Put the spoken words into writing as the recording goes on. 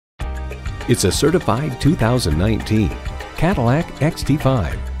It's a certified 2019 Cadillac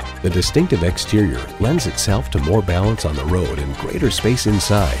XT5. The distinctive exterior lends itself to more balance on the road and greater space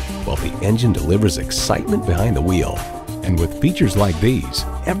inside, while the engine delivers excitement behind the wheel. And with features like these,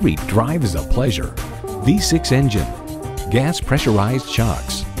 every drive is a pleasure. V6 engine, gas pressurized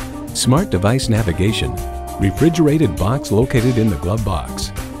shocks, smart device navigation, refrigerated box located in the glove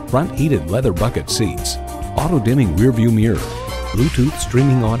box, front heated leather bucket seats, auto-dimming rearview mirror, Bluetooth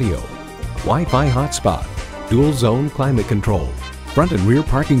streaming audio, Wi-Fi hotspot, dual zone climate control, front and rear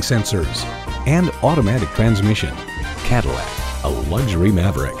parking sensors, and automatic transmission. Cadillac, a luxury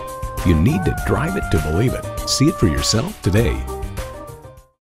maverick. You need to drive it to believe it. See it for yourself today.